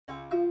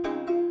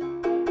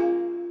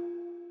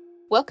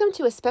Welcome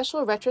to a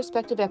special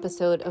retrospective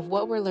episode of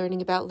What We're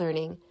Learning About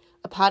Learning,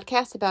 a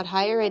podcast about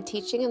higher ed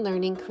teaching and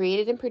learning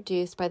created and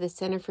produced by the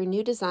Center for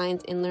New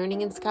Designs in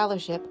Learning and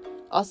Scholarship,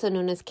 also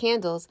known as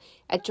CANDLES,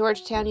 at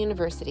Georgetown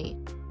University.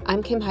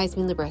 I'm Kim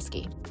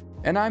Heisman-Libreski.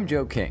 And I'm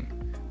Joe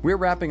King. We're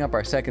wrapping up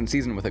our second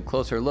season with a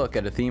closer look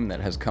at a theme that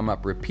has come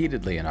up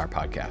repeatedly in our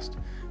podcast,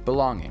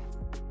 belonging.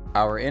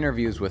 Our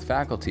interviews with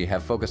faculty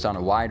have focused on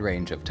a wide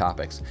range of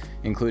topics,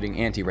 including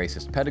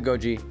anti-racist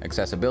pedagogy,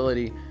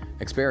 accessibility,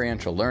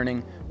 experiential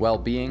learning,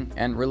 well-being,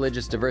 and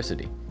religious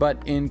diversity.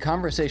 But in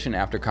conversation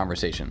after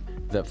conversation,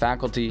 the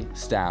faculty,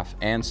 staff,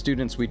 and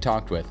students we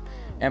talked with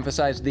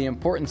emphasized the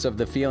importance of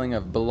the feeling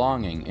of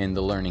belonging in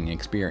the learning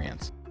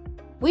experience.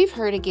 We've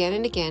heard again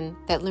and again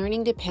that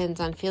learning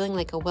depends on feeling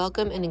like a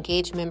welcome and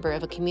engaged member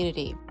of a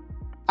community.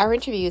 Our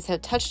interviews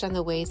have touched on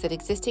the ways that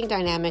existing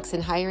dynamics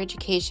in higher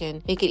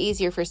education make it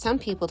easier for some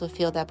people to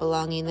feel that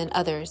belonging than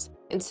others.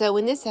 And so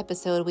in this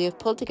episode, we have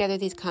pulled together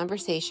these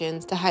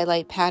conversations to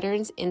highlight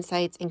patterns,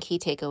 insights, and key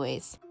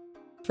takeaways.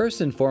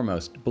 First and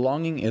foremost,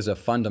 belonging is a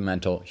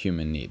fundamental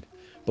human need.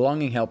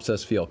 Belonging helps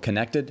us feel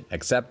connected,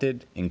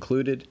 accepted,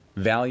 included,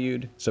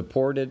 valued,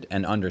 supported,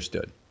 and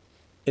understood.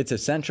 It's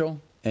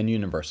essential and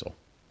universal.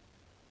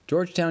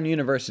 Georgetown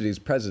University's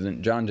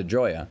president, John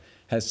DeGioia,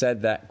 has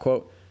said that,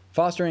 quote,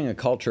 "Fostering a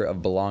culture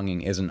of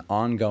belonging is an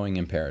ongoing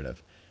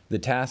imperative. The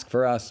task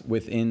for us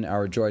within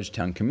our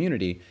Georgetown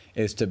community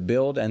is to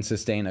build and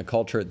sustain a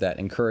culture that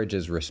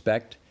encourages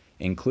respect,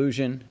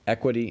 inclusion,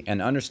 equity,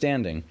 and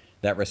understanding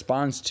that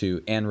responds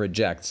to and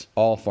rejects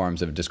all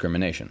forms of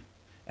discrimination."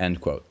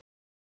 End quote.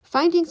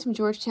 Findings from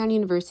Georgetown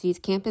University's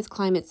Campus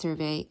Climate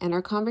Survey and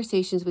our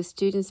conversations with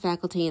students,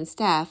 faculty, and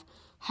staff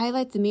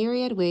highlight the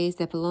myriad ways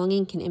that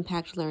belonging can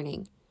impact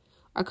learning.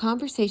 Our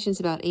conversations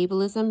about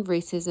ableism,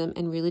 racism,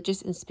 and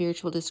religious and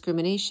spiritual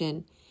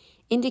discrimination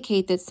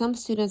indicate that some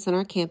students on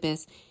our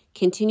campus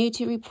continue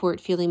to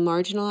report feeling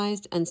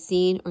marginalized,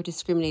 unseen, or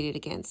discriminated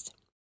against.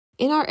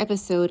 In our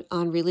episode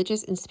on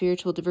religious and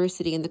spiritual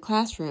diversity in the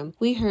classroom,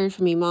 we heard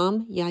from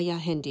Imam Yahya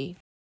Hendi.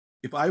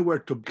 If I were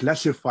to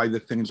classify the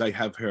things I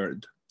have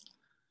heard,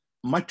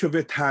 much of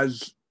it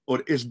has or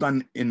is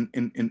done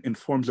in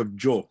forms of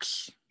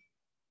jokes,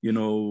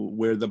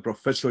 where the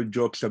professor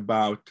jokes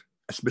about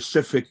a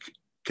specific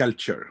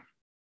culture,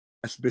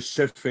 a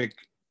specific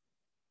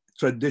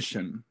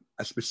tradition,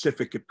 a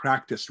specific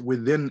practice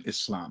within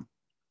Islam,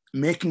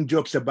 making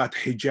jokes about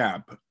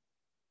hijab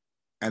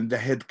and the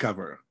head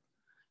cover,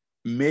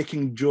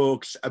 making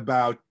jokes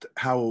about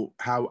how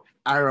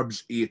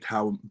Arabs eat,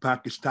 how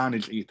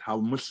Pakistanis eat, how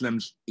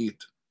Muslims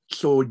eat.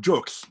 So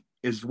jokes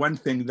is one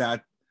thing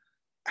that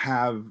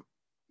have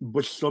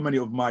pushed so many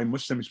of my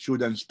Muslim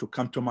students to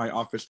come to my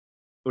office.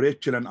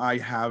 Rachel and I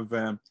have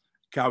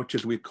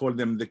couches, we call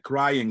them the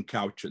crying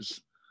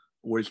couches,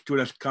 where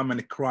students come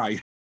and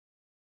cry.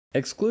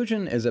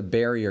 Exclusion is a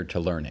barrier to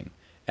learning,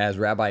 as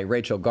Rabbi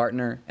Rachel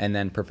Gartner and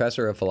then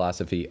Professor of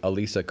Philosophy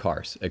Elisa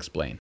Kars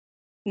explain.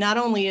 Not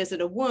only is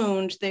it a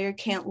wound, they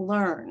can't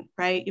learn,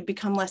 right? You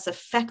become less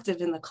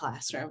effective in the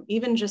classroom,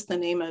 even just the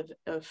name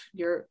of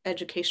your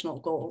educational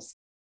goals.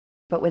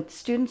 But when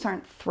students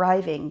aren't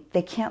thriving,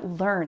 they can't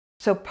learn.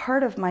 So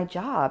part of my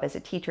job as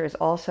a teacher is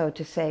also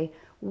to say,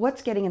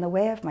 what's getting in the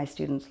way of my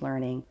students'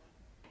 learning?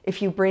 If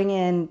you bring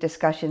in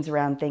discussions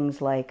around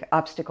things like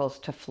obstacles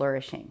to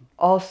flourishing,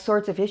 all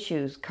sorts of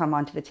issues come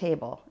onto the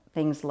table.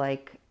 Things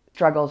like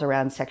struggles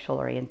around sexual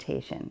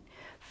orientation,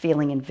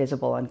 feeling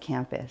invisible on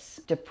campus,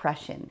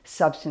 depression,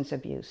 substance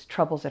abuse,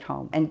 troubles at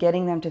home, and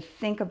getting them to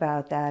think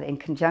about that in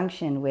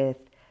conjunction with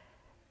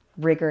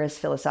rigorous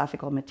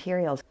philosophical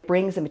materials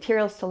brings the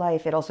materials to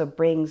life. It also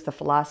brings the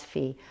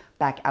philosophy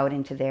back out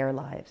into their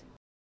lives.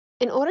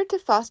 In order to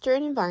foster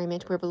an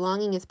environment where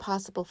belonging is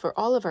possible for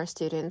all of our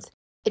students,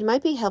 it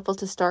might be helpful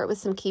to start with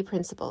some key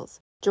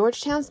principles.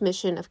 Georgetown's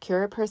mission of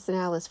Cura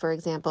Personalis, for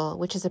example,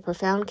 which is a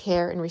profound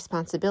care and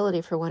responsibility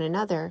for one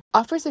another,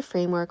 offers a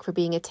framework for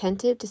being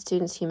attentive to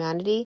students'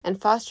 humanity and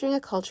fostering a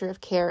culture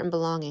of care and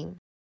belonging.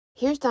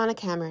 Here's Donna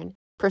Cameron,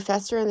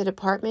 professor in the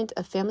Department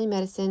of Family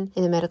Medicine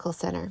in the Medical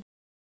Center.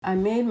 I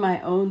made my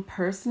own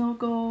personal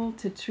goal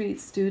to treat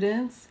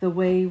students the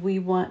way we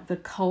want the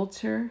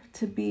culture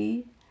to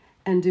be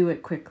and do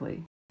it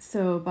quickly.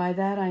 So by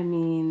that I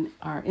mean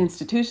our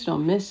institutional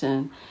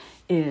mission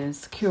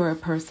is Cura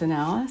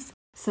Personalis.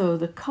 So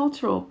the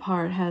cultural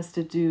part has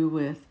to do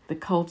with the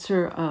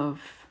culture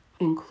of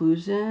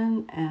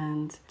inclusion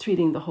and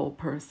treating the whole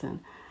person.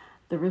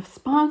 The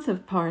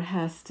responsive part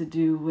has to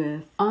do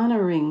with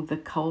honoring the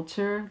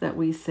culture that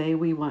we say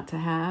we want to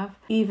have,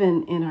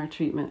 even in our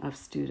treatment of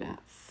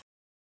students.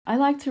 I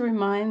like to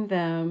remind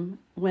them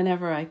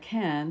whenever I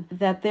can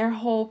that they're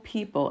whole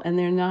people and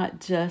they're not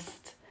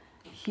just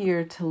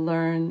here to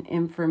learn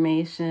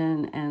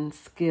information and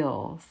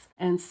skills.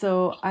 And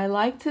so I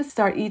like to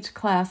start each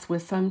class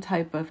with some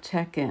type of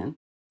check-in.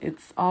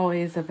 It's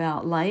always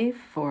about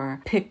life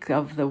or pick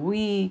of the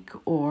week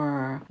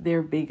or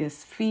their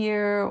biggest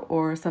fear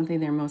or something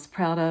they're most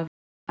proud of.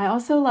 I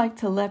also like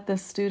to let the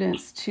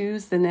students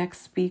choose the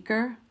next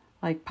speaker,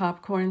 like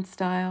popcorn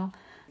style.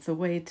 It's a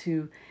way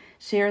to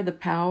share the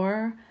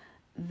power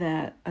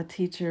that a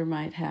teacher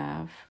might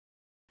have,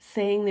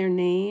 saying their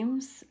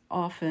names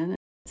often.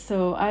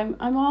 So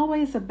I'm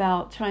always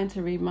about trying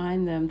to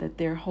remind them that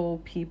they're whole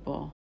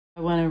people.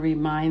 I want to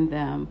remind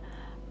them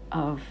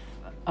of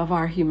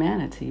our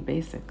humanity,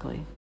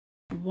 basically.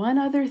 One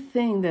other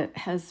thing that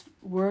has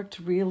worked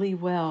really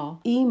well,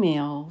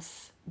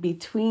 emails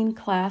between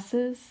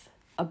classes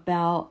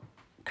about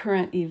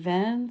current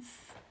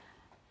events,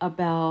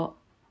 about,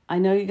 I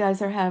know you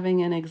guys are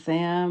having an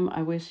exam,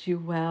 I wish you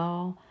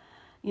well.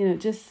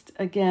 Just,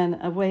 again,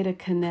 a way to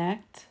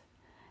connect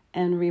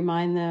and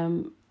remind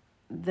them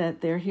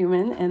that they're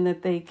human and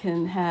that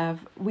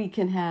we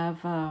can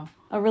have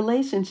a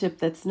relationship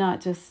that's not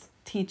just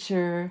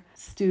teacher,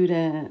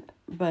 student,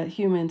 but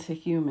human to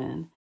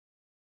human.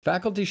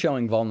 Faculty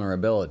showing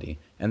vulnerability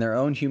and their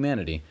own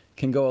humanity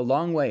can go a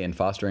long way in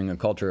fostering a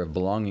culture of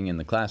belonging in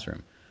the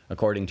classroom,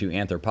 according to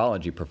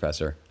anthropology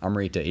professor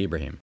Amrita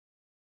Ibrahim.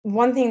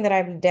 One thing that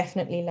I've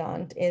definitely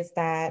learned is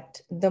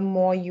that the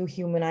more you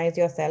humanize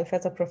yourself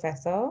as a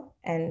professor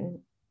and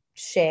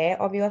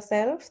share of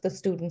yourself, the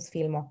students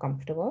feel more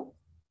comfortable.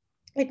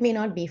 It may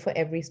not be for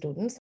every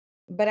student,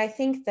 but I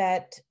think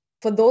that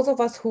for those of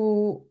us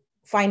who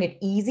find it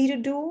easy to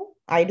do,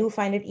 I do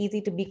find it easy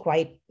to be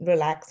quite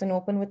relaxed and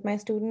open with my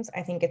students.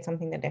 I think it's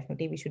something that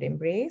definitely we should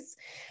embrace.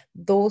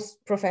 Those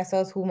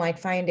professors who might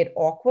find it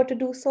awkward to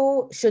do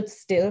so should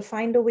still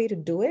find a way to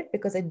do it,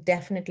 because it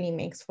definitely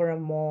makes for a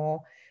more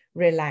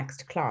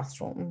relaxed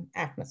classroom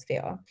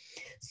atmosphere.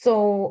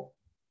 So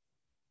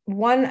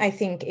one, I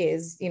think,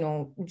 is,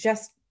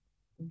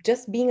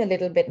 just being a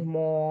little bit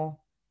more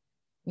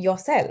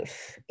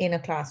yourself in a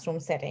classroom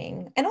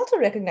setting, and also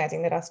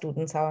recognizing that our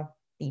students are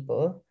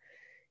people,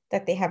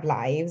 that they have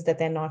lives, that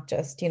they're not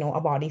just,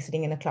 a body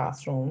sitting in a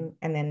classroom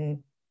and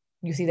then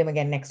you see them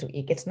again next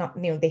week. It's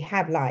not, they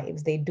have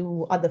lives, they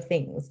do other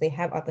things, they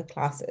have other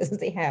classes,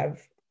 they have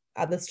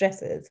other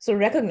stresses. So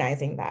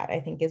recognizing that,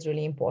 I think, is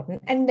really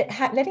important. And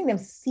letting them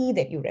see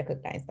that you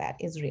recognize that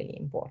is really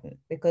important,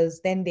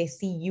 because then they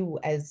see you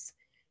as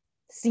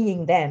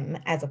seeing them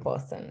as a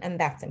person, and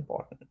that's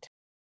important.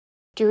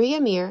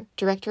 Duria Mir,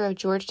 director of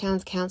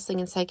Georgetown's Counseling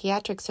and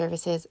Psychiatric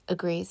Services,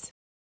 agrees.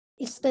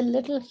 It's the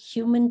little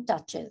human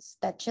touches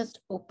that just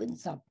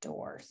opens up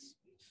doors,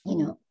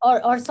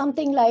 or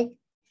something like,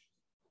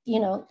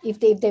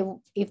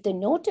 if they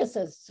notice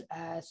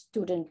a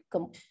student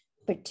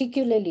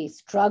particularly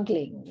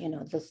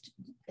struggling,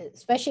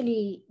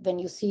 especially when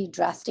you see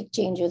drastic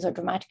changes or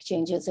dramatic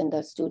changes in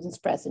the student's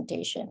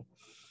presentation,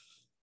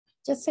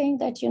 just saying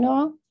that,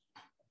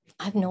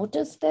 I've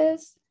noticed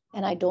this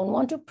and I don't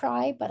want to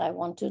pry, but I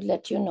want to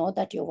let you know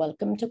that you're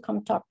welcome to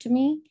come talk to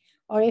me.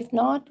 Or if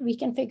not, we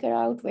can figure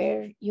out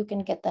where you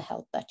can get the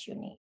help that you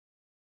need.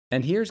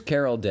 And here's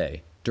Carol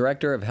Day,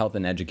 Director of Health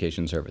and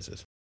Education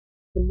Services.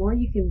 The more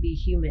you can be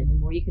human, the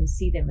more you can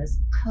see them as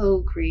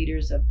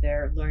co-creators of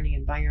their learning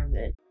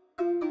environment.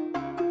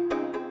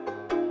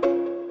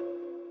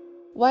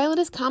 While it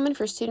is common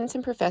for students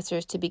and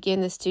professors to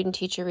begin the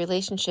student-teacher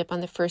relationship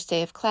on the first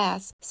day of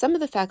class, some of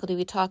the faculty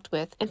we talked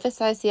with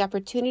emphasized the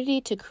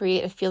opportunity to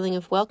create a feeling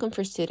of welcome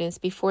for students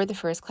before the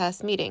first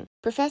class meeting.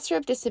 Professor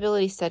of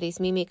Disability Studies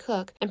Mimi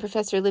Cook and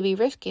Professor Libby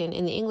Rifkin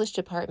in the English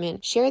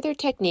department share their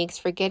techniques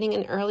for getting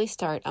an early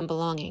start on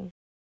belonging.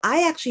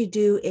 I actually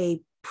do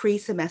a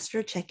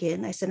pre-semester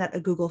check-in. I send out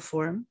a Google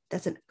form.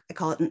 I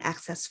call it an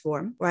access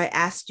form, where I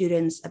ask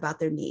students about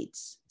their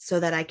needs so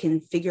that I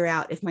can figure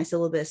out if my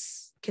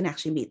syllabus can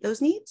actually meet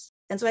those needs.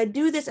 And so I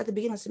do this at the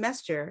beginning of the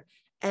semester,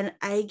 and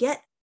I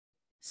get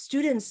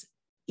students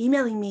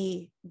emailing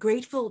me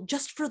grateful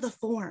just for the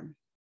form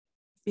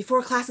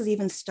before classes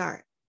even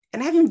start.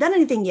 And I haven't even done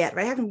anything yet,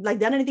 right? I haven't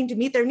done anything to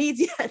meet their needs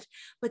yet,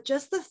 but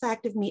just the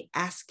fact of me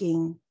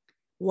asking,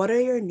 what are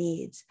your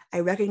needs? I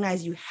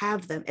recognize you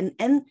have them.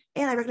 And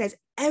I recognize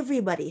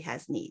everybody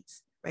has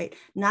needs, right?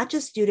 Not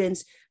just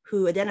students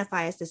who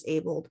identify as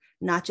disabled,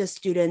 not just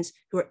students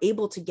who are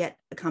able to get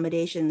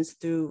accommodations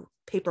through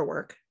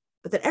paperwork,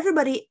 but that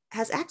everybody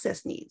has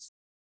access needs.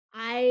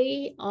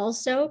 I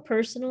also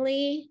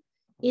personally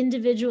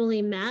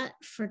individually met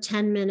for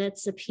 10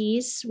 minutes a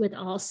piece with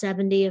all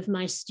 70 of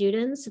my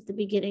students at the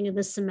beginning of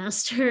the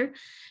semester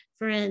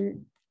for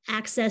an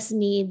access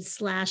needs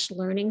 /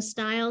 learning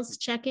styles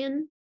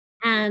check-in.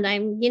 And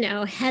I'm,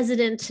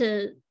 hesitant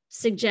to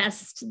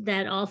suggest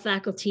that all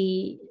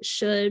faculty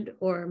should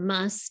or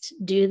must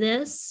do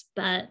this,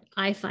 but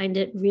I find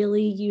it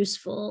really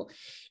useful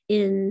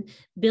in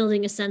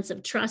building a sense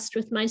of trust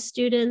with my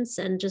students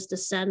and just a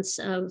sense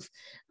of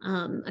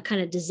a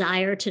kind of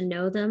desire to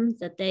know them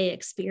that they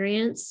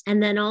experience.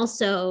 And then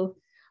also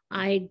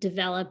I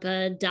develop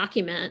a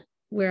document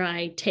where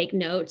I take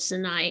notes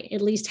and I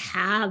at least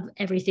have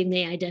everything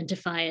they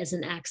identify as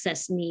an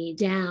access need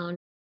down.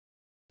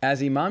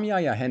 As Imam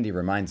Yahya Hendi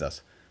reminds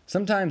us,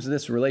 sometimes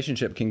this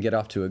relationship can get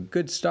off to a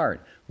good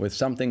start with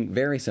something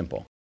very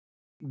simple.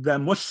 The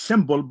most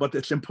simple, but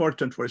it's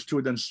important for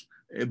students,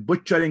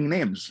 butchering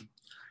names.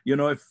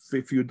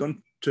 If you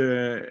don't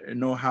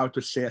know how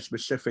to say a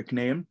specific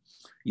name,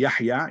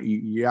 Yahya,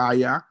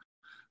 Yahya,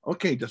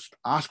 Okay, just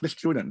ask the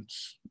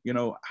students,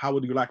 how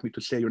would you like me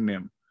to say your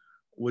name?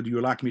 Would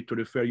you like me to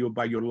refer you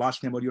by your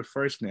last name or your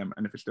first name?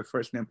 And if it's the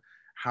first name,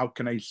 how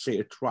can I say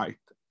it right?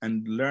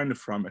 And learn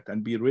from it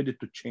and be ready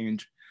to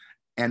change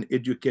and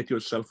educate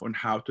yourself on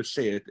how to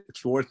say it.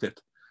 It's worth it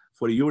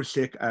for your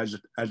sake as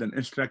an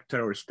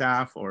instructor or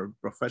staff or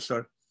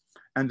professor,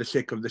 and the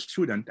sake of the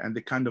student and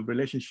the kind of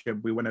relationship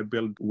we want to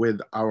build with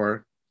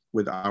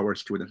our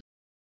students.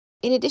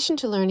 In addition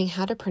to learning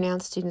how to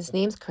pronounce students'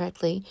 names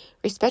correctly,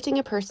 respecting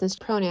a person's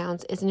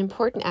pronouns is an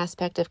important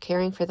aspect of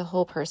caring for the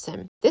whole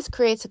person. This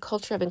creates a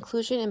culture of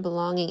inclusion and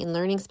belonging in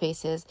learning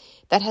spaces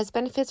that has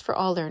benefits for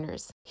all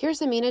learners.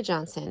 Here's Amina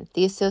Johnson,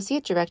 the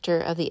Associate Director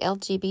of the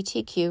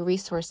LGBTQ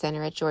Resource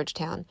Center at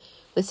Georgetown,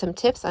 with some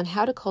tips on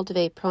how to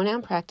cultivate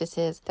pronoun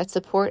practices that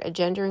support a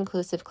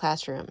gender-inclusive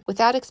classroom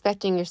without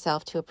expecting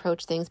yourself to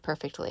approach things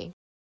perfectly.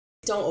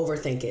 Don't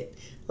overthink it.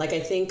 Like,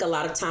 I think a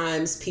lot of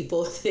times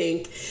people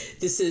think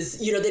this is,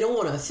 they don't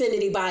want to offend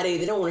anybody.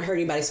 They don't want to hurt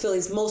anybody's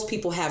feelings. Most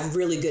people have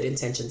really good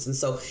intentions. And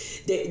so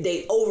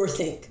they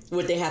overthink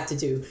what they have to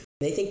do.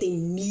 They think they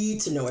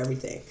need to know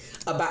everything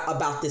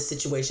about this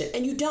situation.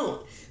 And you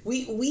don't.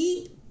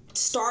 We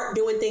start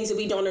doing things that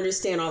we don't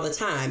understand all the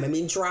time. I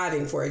mean,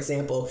 driving, for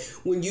example,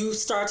 when you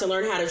start to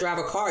learn how to drive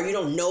a car, you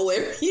don't know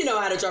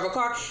how to drive a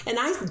car. And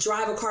I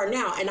drive a car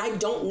now, and I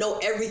don't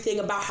know everything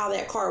about how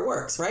that car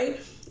works, right?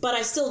 But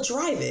I still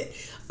drive it.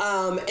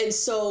 And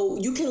so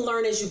you can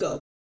learn as you go.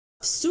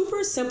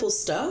 Super simple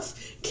stuff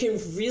can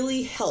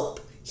really help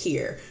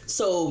here.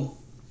 So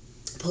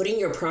putting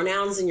your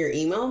pronouns in your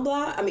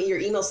your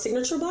email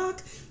signature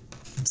block,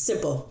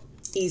 simple,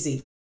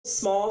 easy.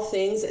 Small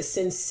things that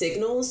send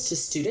signals to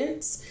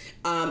students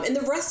and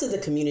the rest of the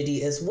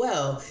community as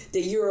well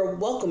that you're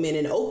welcoming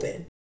and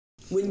open.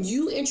 When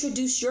you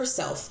introduce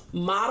yourself,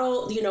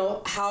 model,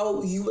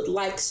 how you would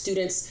like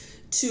students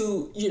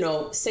to,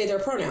 say their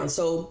pronouns.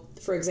 So,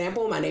 for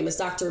example, my name is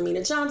Dr.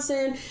 Amina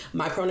Johnson.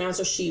 My pronouns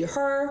are she,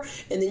 her.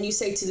 And then you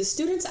say to the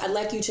students, I'd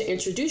like you to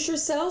introduce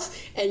yourself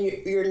and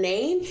your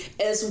name,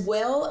 as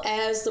well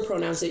as the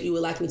pronouns that you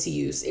would like me to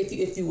use,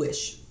 if you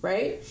wish,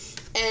 right?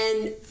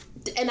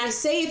 And I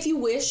say if you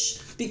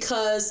wish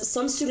because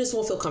some students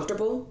won't feel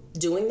comfortable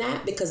doing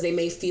that because they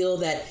may feel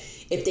that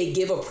if they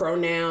give a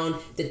pronoun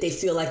that they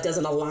feel like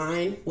doesn't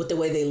align with the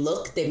way they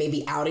look, they may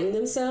be outing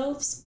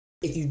themselves.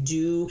 If you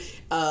do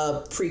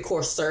a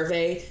pre-course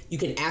survey, you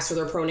can ask for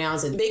their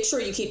pronouns and make sure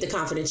you keep the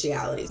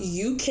confidentiality.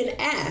 You can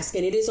ask,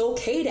 and it is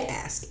okay to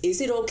ask, is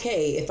it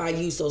okay if I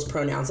use those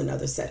pronouns in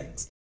other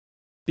settings?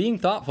 Being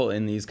thoughtful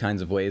in these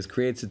kinds of ways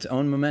creates its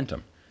own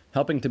momentum,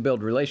 helping to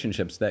build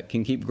relationships that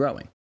can keep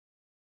growing.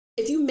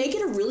 If you make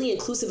it a really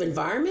inclusive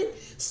environment,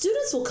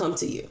 students will come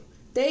to you.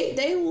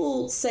 They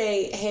will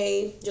say,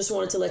 hey, just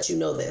wanted to let you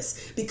know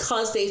this,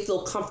 because they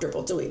feel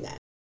comfortable doing that.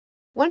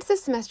 Once the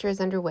semester is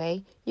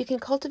underway, you can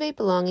cultivate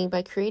belonging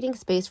by creating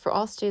space for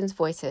all students'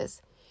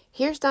 voices.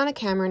 Here's Donna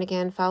Cameron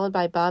again, followed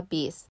by Bob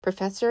Beese,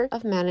 Professor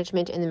of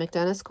Management in the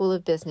McDonough School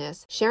of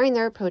Business, sharing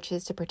their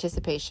approaches to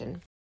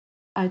participation.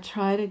 I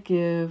try to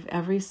give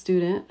every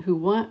student who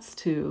wants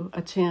to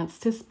a chance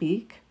to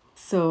speak.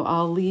 So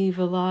I'll leave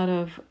a lot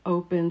of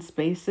open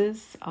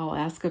spaces. I'll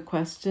ask a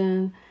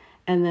question,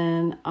 and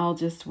then I'll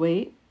just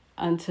wait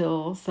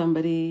until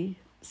somebody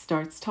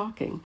starts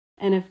talking.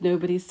 And if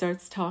nobody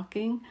starts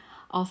talking,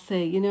 I'll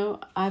say,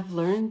 I've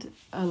learned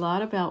a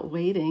lot about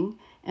waiting,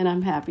 and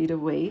I'm happy to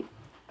wait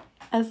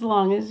as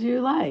long as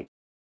you like.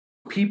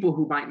 People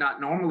who might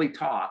not normally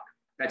talk,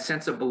 that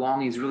sense of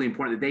belonging is really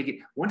important that they get,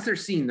 once they're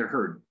seen, they're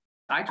heard.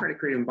 I try to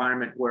create an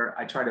environment where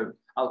I try to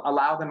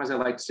allow them, as I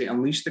like to say,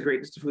 unleash the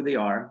greatness of who they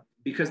are,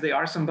 because they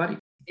are somebody.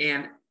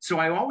 And so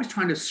I'm always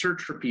trying to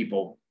search for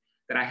people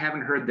that I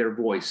haven't heard their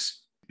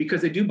voice,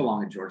 because they do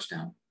belong at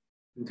Georgetown,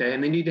 okay?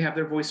 And they need to have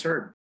their voice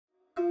heard.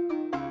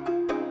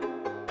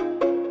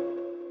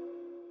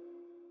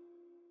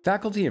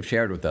 Faculty have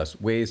shared with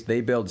us ways they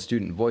build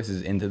student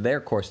voices into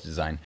their course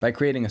design by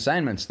creating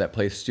assignments that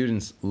place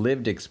students'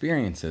 lived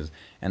experiences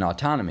and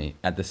autonomy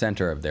at the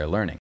center of their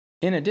learning.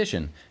 In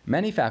addition,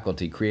 many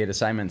faculty create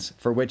assignments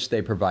for which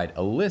they provide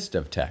a list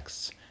of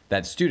texts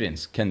that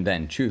students can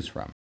then choose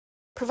from.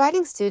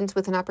 Providing students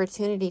with an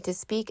opportunity to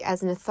speak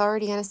as an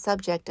authority on a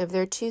subject of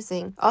their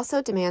choosing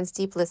also demands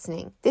deep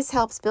listening. This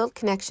helps build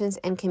connections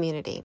and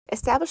community.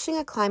 Establishing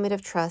a climate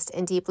of trust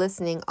and deep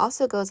listening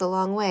also goes a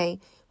long way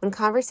when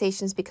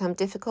conversations become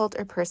difficult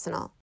or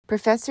personal.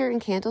 Professor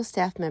and Candle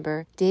staff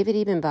member David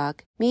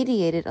Ebenbach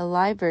mediated a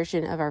live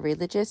version of our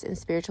religious and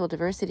spiritual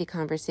diversity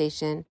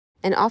conversation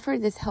and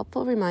offered this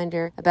helpful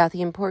reminder about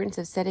the importance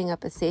of setting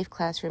up a safe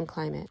classroom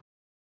climate.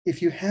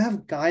 If you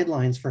have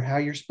guidelines for how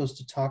you're supposed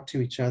to talk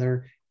to each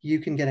other, you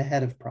can get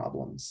ahead of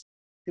problems.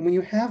 And when you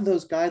have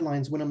those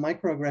guidelines, when a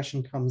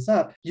microaggression comes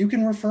up, you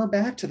can refer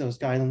back to those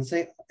guidelines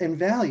and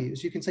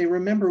values. You can say,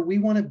 remember, we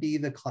want to be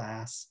the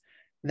class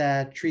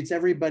that treats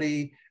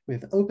everybody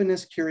with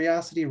openness,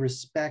 curiosity,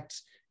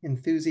 respect,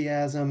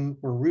 enthusiasm.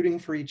 We're rooting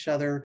for each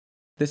other.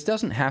 This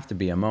doesn't have to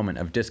be a moment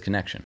of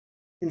disconnection.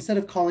 Instead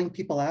of calling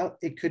people out,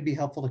 it could be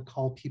helpful to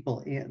call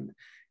people in.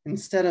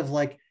 Instead of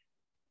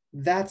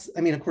That's,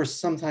 I mean, of course,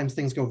 sometimes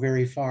things go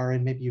very far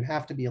and maybe you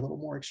have to be a little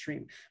more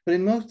extreme. But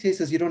in most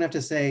cases, you don't have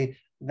to say,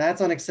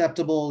 that's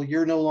unacceptable,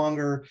 you're no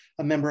longer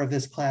a member of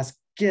this class,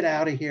 get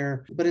out of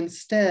here. But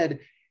instead,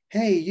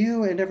 hey,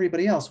 you and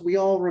everybody else, we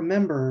all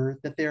remember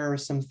that there are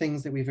some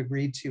things that we've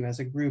agreed to as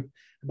a group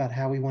about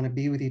how we want to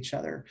be with each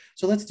other.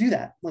 So let's do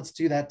that. Let's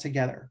do that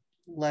together.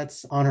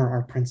 Let's honor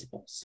our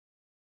principles.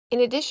 In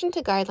addition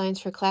to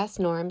guidelines for class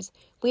norms,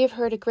 we have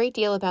heard a great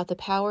deal about the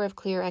power of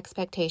clear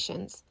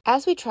expectations.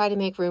 As we try to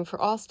make room for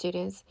all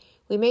students,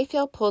 we may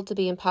feel pulled to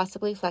be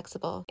impossibly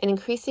flexible, an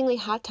increasingly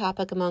hot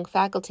topic among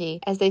faculty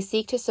as they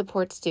seek to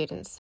support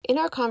students. In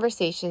our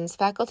conversations,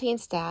 faculty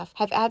and staff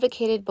have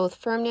advocated both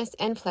firmness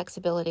and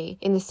flexibility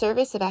in the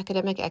service of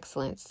academic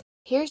excellence.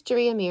 Here's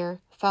Jerry Amir,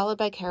 followed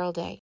by Carol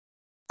Day.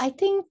 I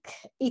think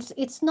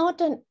it's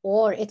not an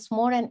or, it's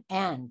more an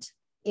and.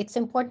 It's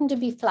important to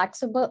be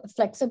flexible,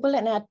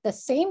 and at the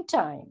same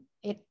time,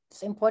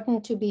 it's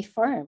important to be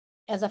firm.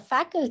 As a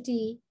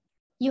faculty,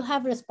 you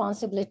have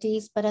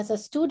responsibilities, but as a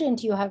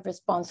student, you have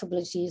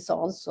responsibilities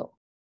also.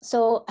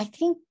 So I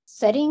think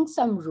setting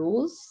some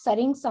rules,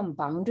 setting some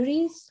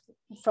boundaries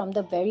from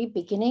the very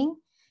beginning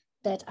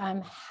that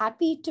I'm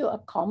happy to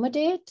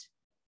accommodate.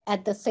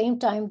 At the same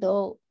time,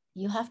 though,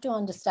 you have to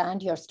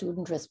understand your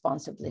student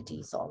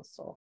responsibilities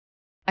also.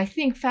 I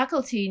think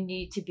faculty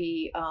need to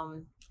be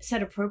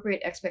set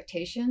appropriate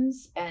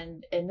expectations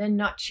and then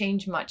not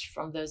change much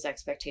from those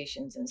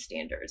expectations and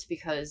standards,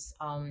 because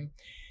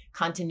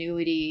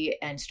continuity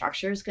and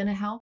structure is going to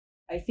help.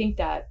 I think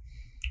that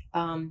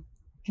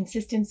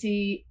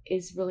consistency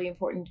is really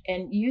important,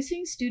 and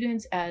using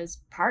students as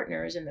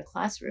partners in the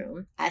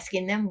classroom,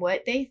 asking them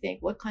what they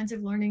think, what kinds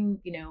of learning,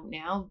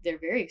 now they're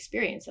very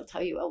experienced. They'll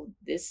tell you, oh,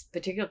 this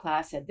particular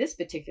class had this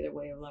particular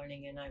way of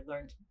learning and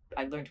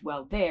I learned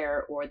well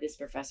there, or this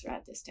professor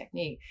had this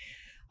technique.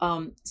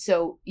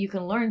 So you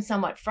can learn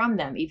somewhat from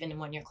them even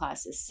when your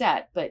class is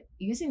set, but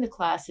using the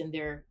class and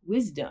their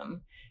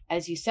wisdom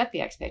as you set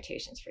the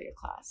expectations for your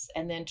class,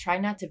 and then try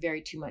not to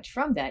vary too much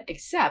from that,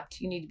 except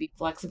you need to be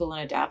flexible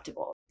and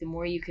adaptable. The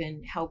more you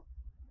can help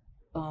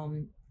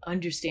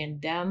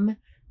understand them,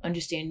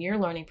 understand your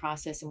learning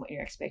process and what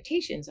your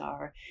expectations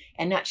are,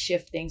 and not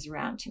shift things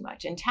around too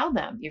much, and tell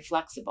them you're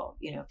flexible.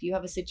 If you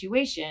have a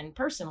situation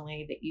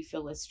personally that you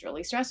feel is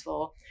really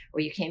stressful or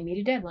you can't meet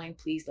a deadline,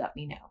 please let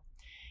me know.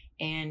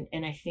 And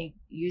I think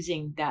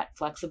using that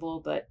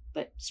flexible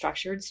but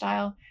structured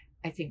style,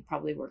 I think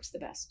probably works the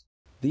best.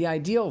 The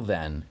ideal,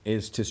 then,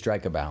 is to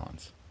strike a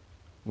balance.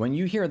 When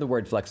you hear the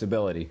word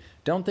flexibility,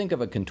 don't think of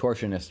a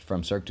contortionist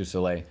from Cirque du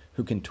Soleil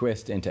who can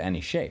twist into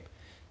any shape.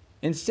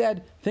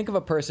 Instead, think of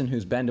a person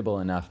who's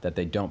bendable enough that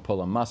they don't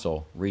pull a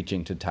muscle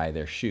reaching to tie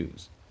their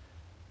shoes.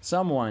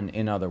 Someone,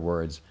 in other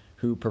words,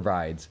 who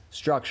provides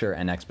structure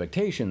and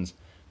expectations,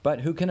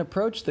 but who can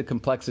approach the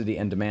complexity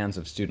and demands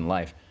of student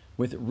life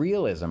with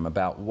realism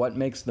about what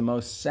makes the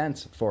most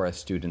sense for a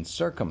student's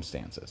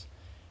circumstances.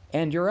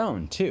 And your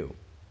own, too.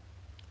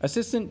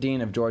 Assistant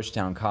Dean of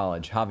Georgetown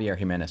College, Javier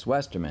Jimenez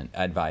Westerman,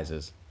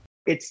 advises,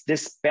 it's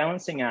this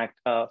balancing act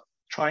of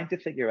trying to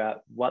figure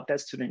out what that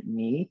student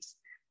needs,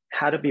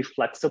 how to be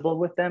flexible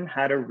with them,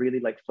 how to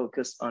really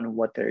focus on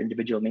what their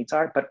individual needs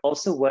are, but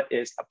also what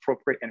is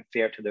appropriate and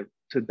fair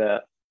to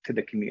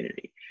the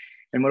community.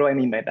 And what do I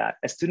mean by that?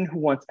 A student who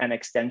wants an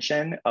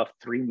extension of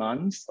 3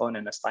 months on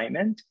an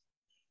assignment,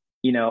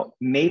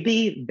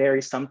 maybe there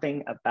is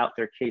something about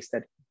their case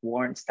that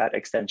warrants that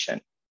extension.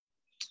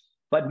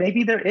 But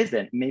maybe there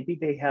isn't. Maybe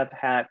they have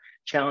had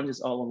challenges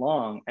all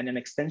along, and an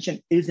extension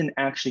isn't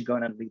actually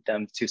going to lead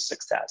them to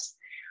success.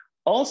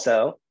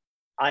 Also,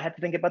 I had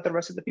to think about the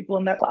rest of the people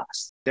in that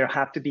class. There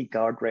have to be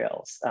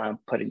guardrails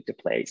put into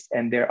place,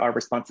 and there are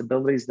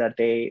responsibilities that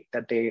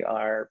they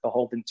are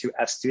beholden to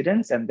as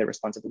students, and the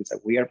responsibilities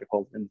that we are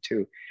beholden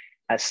to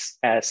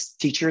as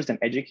teachers and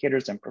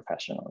educators and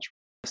professionals.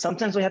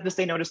 Sometimes we have to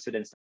say no to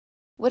students.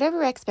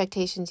 Whatever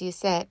expectations you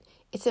set,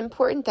 it's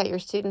important that your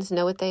students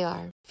know what they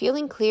are.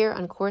 Feeling clear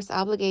on course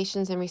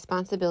obligations and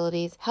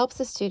responsibilities helps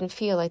a student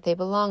feel like they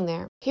belong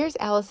there. Here's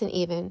Allison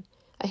Even,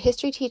 a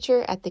history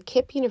teacher at the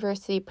KIPP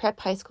University Prep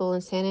High School in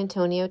San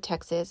Antonio,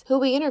 Texas, who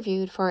we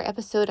interviewed for our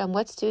episode on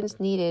what students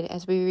needed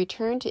as we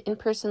return to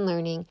in-person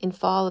learning in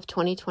fall of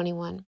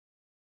 2021.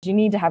 You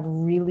need to have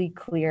really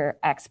clear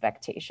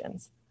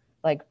expectations,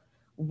 like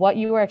what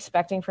you are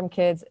expecting from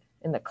kids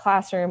in the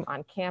classroom,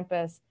 on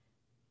campus,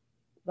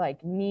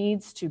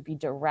 needs to be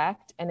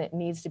direct and it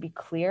needs to be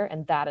clear,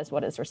 and that is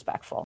what is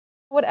respectful.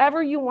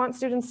 Whatever you want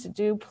students to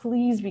do,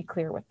 please be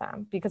clear with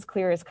them, because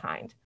clear is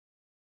kind.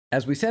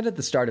 As we said at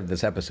the start of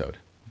this episode,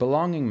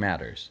 belonging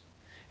matters,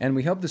 and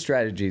we hope the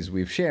strategies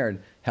we've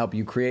shared help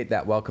you create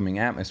that welcoming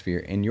atmosphere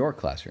in your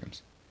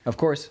classrooms. Of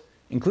course,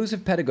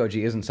 inclusive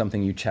pedagogy isn't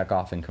something you check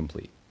off and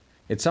complete.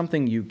 It's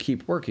something you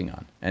keep working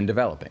on and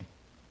developing.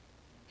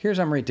 Here's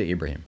Amrita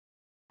Ibrahim.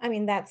 I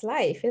mean, that's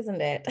life,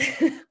 isn't it?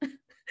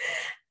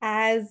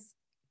 As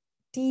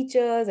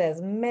teachers,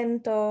 as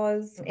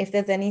mentors, if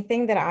there's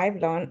anything that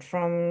I've learned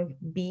from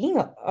being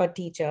a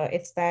teacher,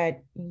 it's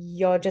that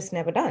you're just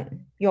never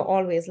done. You're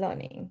always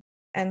learning.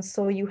 And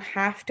so you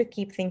have to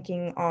keep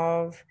thinking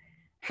of,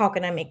 how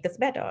can I make this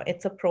better?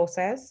 It's a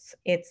process.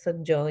 It's a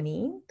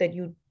journey that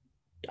you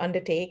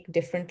undertake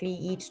differently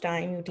each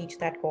time you teach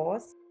that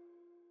course.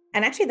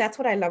 And actually, that's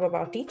what I love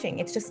about teaching.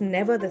 It's just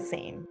never the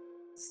same.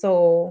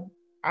 So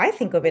I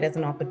think of it as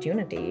an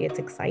opportunity. It's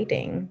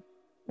exciting.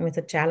 I mean, it's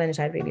a challenge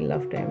I really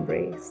love to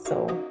embrace.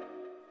 So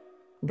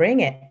bring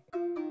it.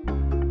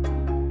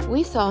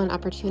 We saw an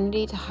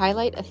opportunity to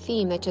highlight a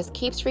theme that just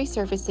keeps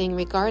resurfacing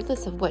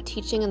regardless of what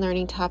teaching and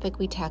learning topic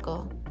we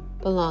tackle: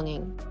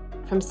 belonging.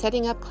 From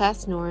setting up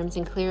class norms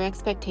and clear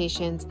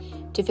expectations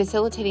to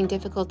facilitating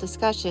difficult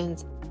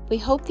discussions, we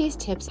hope these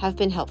tips have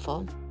been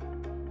helpful.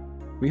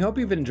 We hope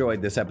you've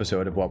enjoyed this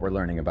episode of What We're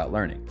Learning About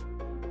Learning.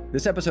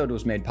 This episode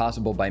was made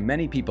possible by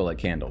many people at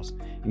Candles,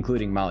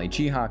 including Molly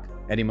Chihak,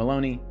 Eddie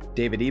Maloney,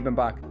 David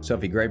Ebenbach,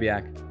 Sophie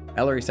Grabiak,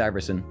 Ellery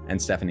Syverson,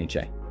 and Stephanie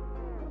Che.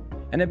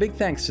 And a big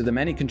thanks to the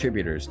many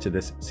contributors to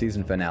this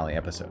season finale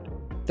episode.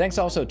 Thanks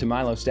also to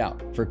Milo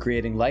Stout for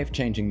creating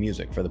life-changing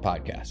music for the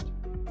podcast.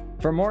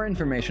 For more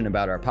information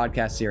about our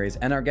podcast series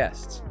and our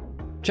guests,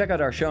 check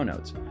out our show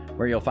notes,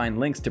 where you'll find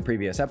links to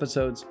previous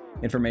episodes,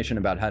 information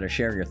about how to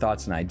share your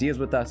thoughts and ideas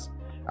with us,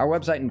 our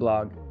website and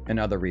blog, and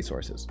other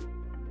resources.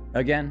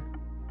 Again,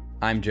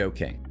 I'm Joe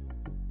King.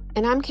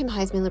 And I'm Kim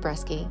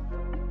Heisman-Libreski.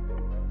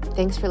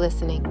 Thanks for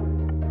listening.